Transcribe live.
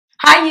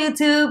Hi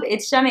YouTube,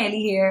 it's Shaneli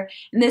here.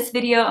 In this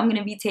video, I'm going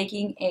to be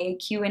taking a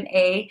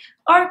Q&A,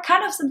 or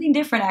kind of something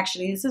different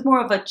actually. This is more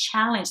of a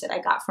challenge that I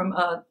got from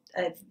a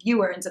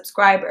viewer and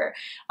subscriber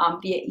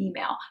via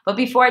email. But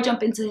before I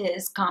jump into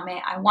his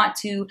comment, I want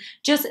to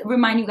just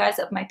remind you guys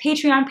of my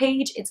Patreon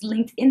page. It's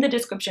linked in the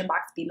description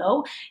box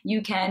below.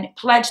 You can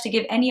pledge to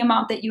give any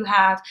amount that you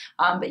have,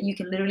 but you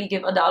can literally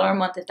give $1 a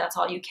month if that's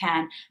all you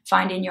can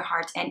find in your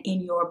heart and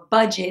in your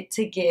budget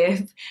to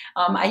give.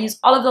 I use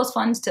all of those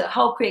funds to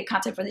help create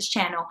content for this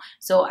channel,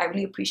 so I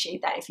really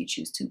appreciate that if you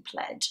choose to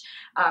pledge.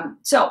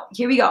 So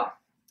here we go.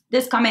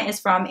 This comment is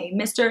from a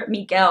Mr.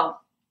 Miguel.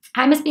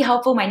 Hi,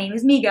 MissBeHelpful. My name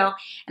is Miguel,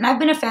 and I've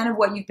been a fan of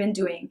what you've been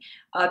doing.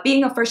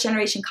 Being a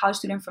first-generation college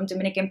student from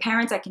Dominican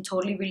parents, I can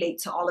totally relate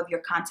to all of your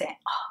content.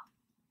 Oh,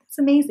 that's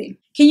amazing.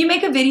 Can you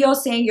make a video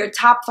saying your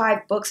top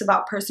 5 books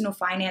about personal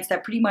finance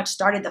that pretty much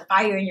started the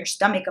fire in your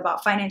stomach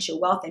about financial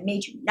wealth and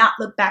made you not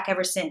look back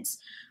ever since?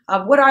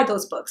 What are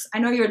those books? I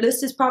know your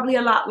list is probably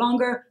a lot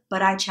longer,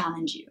 but I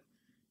challenge you.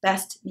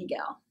 Best,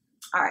 Miguel.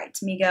 All right,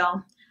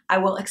 Miguel, I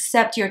will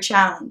accept your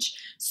challenge.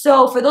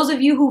 So for those of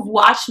you who've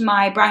watched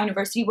my Brown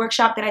University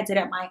workshop that I did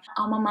at my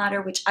alma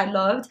mater, which I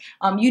loved,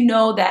 you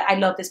know that I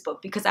love this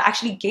book because I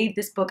actually gave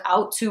this book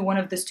out to one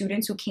of the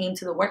students who came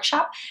to the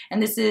workshop.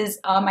 And this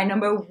is my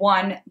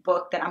 #1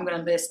 book that I'm going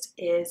to list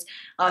is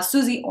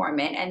Susie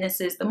Orman. And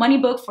this is The Money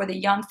Book for the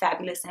Young,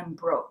 Fabulous, and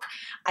Broke.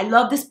 I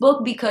love this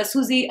book because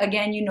Susie,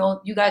 again, you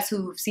know, you guys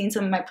who've seen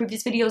some of my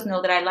previous videos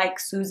know that I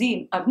like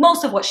Susie,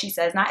 most of what she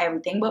says, not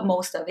everything, but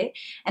most of it.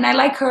 And I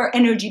like her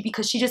energy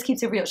because she just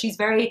keeps it real. She's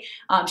very,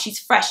 she's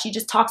fresh. She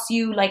just talks to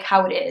you like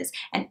how it is.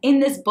 And in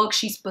this book,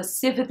 she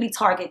specifically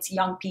targets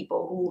young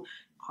people who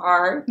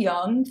are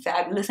young,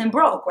 fabulous, and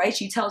broke, right?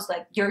 She tells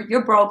like,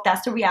 you're broke.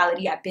 That's the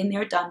reality. I've been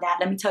there, done that.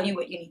 Let me tell you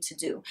what you need to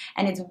do.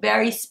 And it's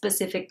very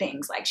specific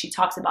things. Like she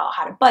talks about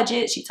how to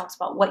budget. She talks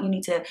about what you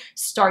need to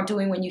start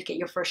doing when you get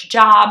your first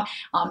job,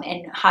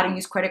 and how to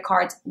use credit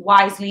cards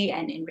wisely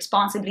and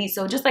responsibly.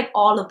 So just like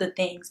all of the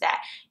things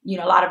that, you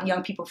know, a lot of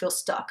young people feel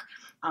stuck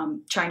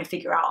trying to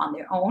figure out on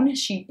their own.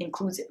 She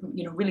includes,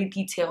 you know, really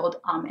detailed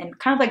and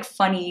kind of like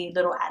funny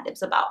little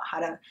ad-libs about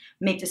how to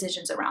make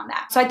decisions around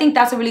that. So I think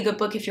that's a really good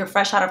book if you're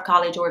fresh out of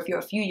college or if you're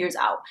a few years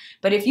out.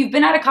 But if you've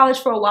been out of college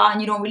for a while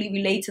and you don't really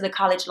relate to the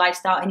college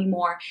lifestyle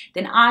anymore,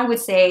 then I would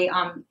say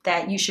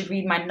that you should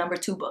read my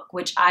 #2 book,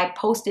 which I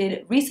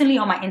posted recently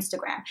on my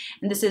Instagram.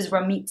 And this is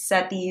Ramit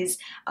Sethi's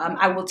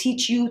I Will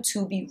Teach You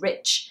to Be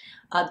Rich.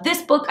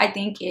 This book I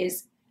think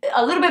is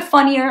a little bit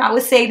funnier, I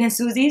would say, than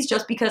Susie's,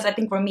 just because I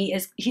think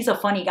Ramit he's a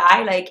funny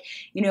guy. Like,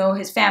 you know,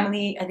 his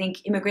family, I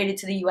think, immigrated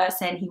to the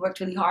US and he worked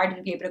really hard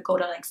to be able to go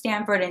to like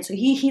Stanford. And so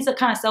he's a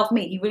kind of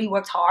self-made. He really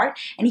worked hard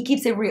and he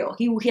keeps it real.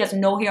 He has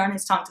no hair on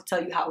his tongue to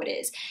tell you how it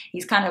is.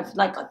 He's kind of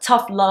like a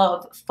tough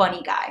love,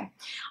 funny guy.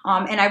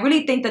 And I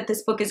really think that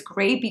this book is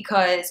great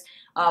because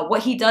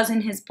what he does in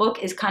his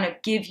book is kind of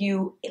give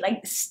you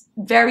like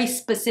very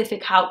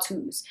specific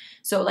how-tos.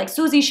 So like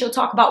Susie, she'll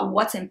talk about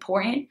what's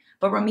important,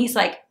 but Ramit's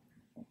like,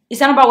 it's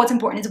not about what's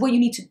important, it's what you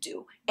need to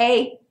do.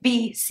 A,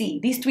 B,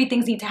 C. These 3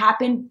 things need to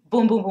happen,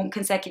 boom, boom, boom,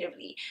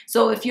 consecutively.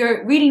 So if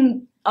you're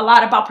reading a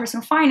lot about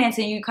personal finance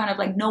and you kind of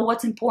like know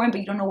what's important, but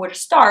you don't know where to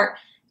start,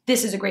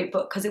 this is a great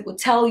book because it will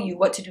tell you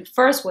what to do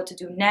first, what to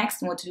do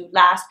next, and what to do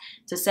last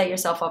to set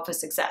yourself up for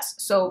success.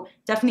 So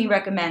definitely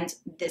recommend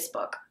this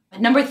book.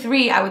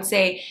 #3, I would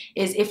say,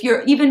 is if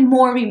you're even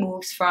more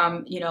removed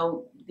from, you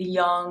know, the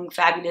young,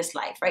 fabulous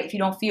life, right? If you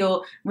don't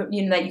feel,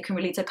 you know, that you can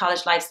relate to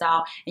college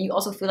lifestyle and you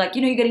also feel like,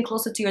 you know, you're getting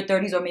closer to your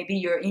 30s or maybe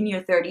you're in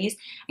your 30s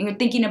and you're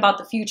thinking about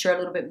the future a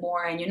little bit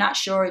more and you're not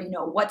sure, you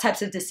know, what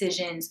types of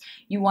decisions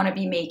you want to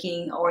be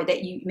making or that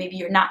maybe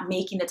you're not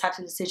making the types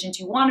of decisions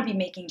you want to be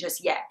making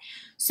just yet.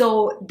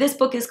 So this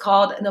book is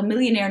called The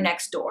Millionaire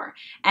Next Door.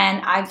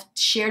 And I've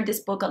shared this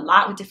book a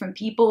lot with different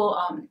people.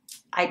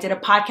 I did a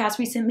podcast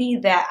recently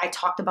that I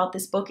talked about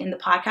this book in the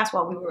podcast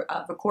while we were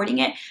recording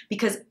it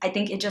because I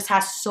think it just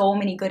has so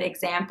many good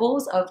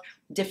examples of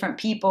different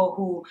people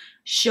who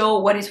show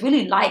what it's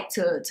really like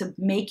to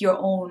make your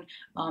own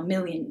 $1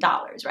 million,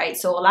 right?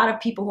 So a lot of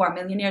people who are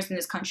millionaires in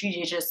this country,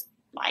 they just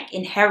like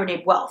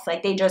inherited wealth.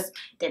 Like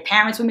their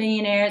parents were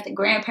millionaires, their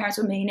grandparents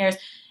were millionaires,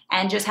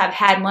 and just have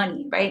had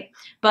money, right?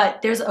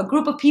 But there's a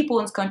group of people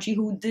in this country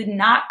who did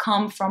not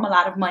come from a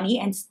lot of money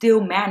and still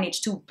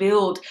managed to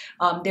build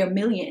their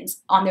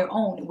millions on their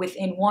own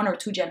within 1 or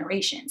 2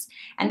 generations.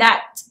 And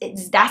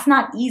that's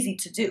not easy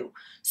to do.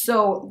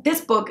 So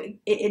this book,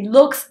 it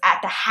looks at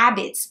the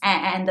habits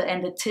and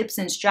the tips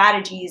and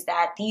strategies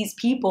that these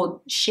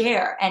people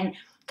share and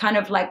kind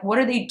of like what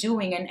are they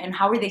doing and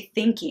how are they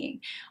thinking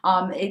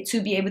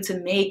to be able to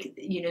make,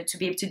 you know, to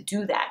be able to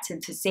do that,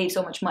 to save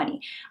so much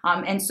money.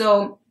 And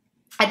so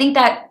I think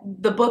that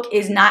the book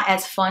is not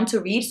as fun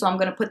to read, so I'm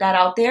going to put that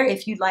out there.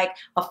 If you like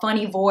a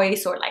funny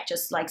voice or like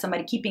just like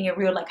somebody keeping it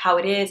real, like how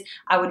it is,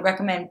 I would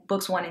recommend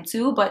books 1 and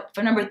 2. But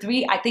for number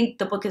 3, I think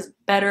the book is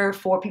better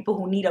for people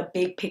who need a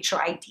big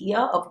picture idea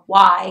of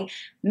why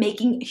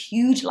making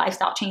huge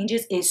lifestyle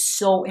changes is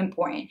so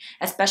important,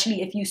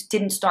 especially if you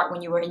didn't start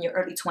when you were in your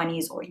early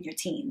 20s or in your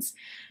teens.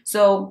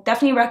 So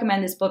definitely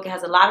recommend this book. It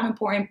has a lot of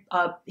important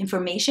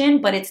information,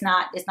 but it's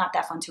not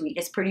that fun to read.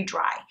 It's pretty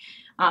dry.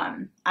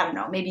 I don't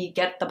know, maybe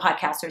get the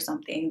podcast or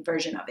something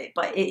version of it,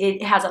 but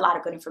it has a lot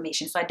of good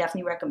information, so I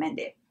definitely recommend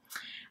it.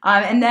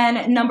 And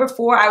then number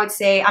 4, I would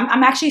say,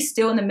 I'm actually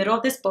still in the middle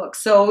of this book,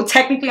 so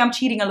technically I'm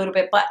cheating a little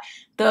bit, but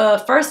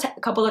the first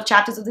couple of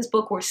chapters of this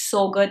book were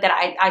so good that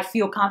I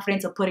feel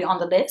confident to put it on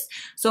the list.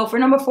 So for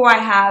number 4, I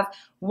have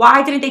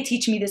Why Didn't They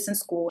Teach Me This in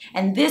School?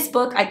 And this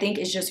book, I think,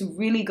 is just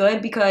really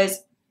good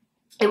because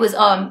it was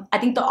I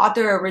think the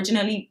author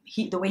originally,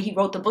 the way he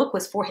wrote the book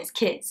was for his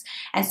kids,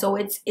 and so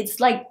it's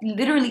like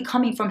literally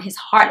coming from his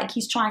heart. Like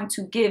he's trying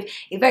to give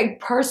a very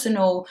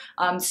personal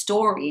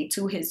story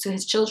to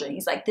his children.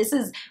 He's like, this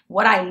is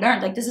what I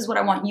learned, like this is what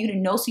I want you to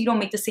know, so you don't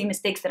make the same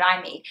mistakes that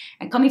I made.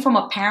 And coming from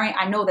a parent,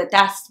 I know that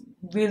that's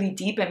really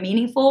deep and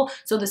meaningful.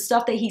 So the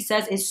stuff that he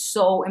says is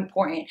so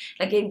important.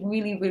 Like it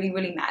really, really,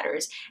 really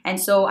matters.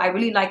 And so I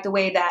really like the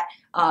way that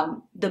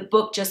the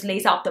book just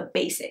lays out the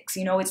basics.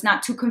 You know, it's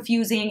not too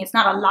confusing. It's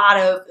not a lot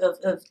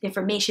of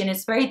information.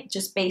 It's very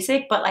just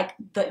basic, but like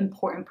the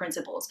important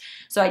principles.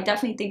 So I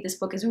definitely think this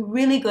book is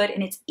really good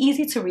and it's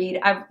easy to read.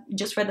 I've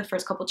just read the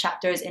first couple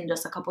chapters in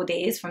just a couple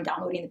days from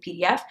downloading the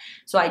PDF.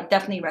 So I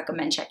definitely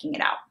recommend checking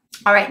it out.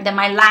 All right, then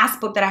my last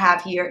book that I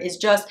have here is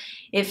just,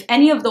 if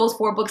any of those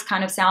 4 books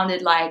kind of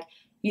sounded like,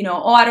 you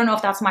know, oh, I don't know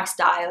if that's my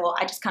style.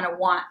 I just kind of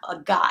want a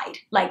guide,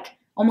 like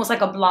almost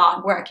like a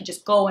blog where I could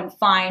just go and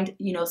find,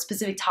 you know,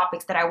 specific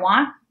topics that I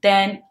want,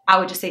 then I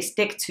would just say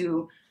stick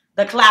to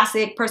the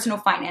classic Personal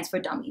Finance for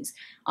Dummies.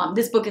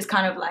 This book is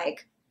kind of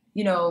like,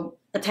 you know,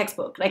 a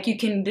textbook. Like you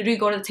can literally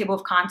go to the table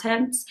of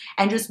contents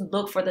and just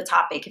look for the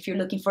topic. If you're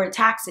looking for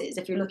taxes,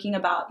 if you're looking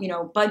about, you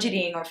know,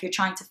 budgeting, or if you're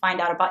trying to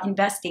find out about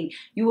investing,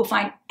 you will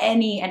find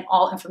any and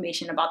all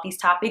information about these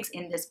topics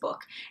in this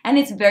book. And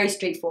it's very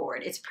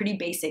straightforward. It's pretty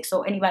basic.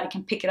 So anybody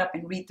can pick it up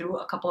and read through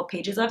a couple of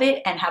pages of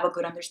it and have a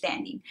good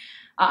understanding.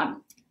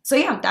 So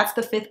yeah, that's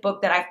the 5th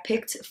book that I've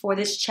picked for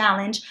this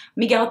challenge.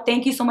 Miguel,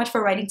 thank you so much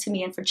for writing to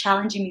me and for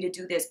challenging me to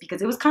do this,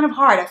 because it was kind of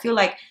hard. I feel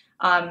like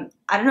I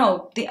don't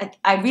know,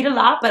 I read a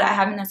lot, but I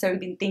haven't necessarily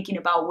been thinking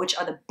about which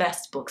are the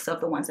best books of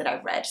the ones that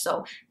I've read.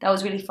 So that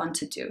was really fun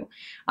to do.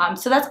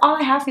 So that's all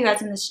I have for you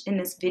guys in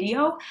this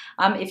video.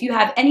 If you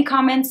have any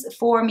comments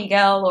for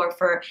Miguel or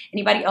for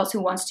anybody else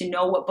who wants to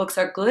know what books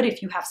are good,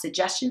 if you have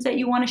suggestions that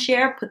you want to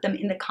share, put them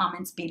in the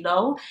comments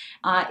below.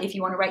 If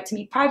you want to write to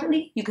me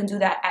privately, you can do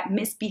that at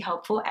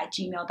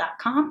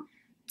MissBeHelpful@gmail.com.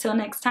 Till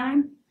next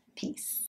time, peace.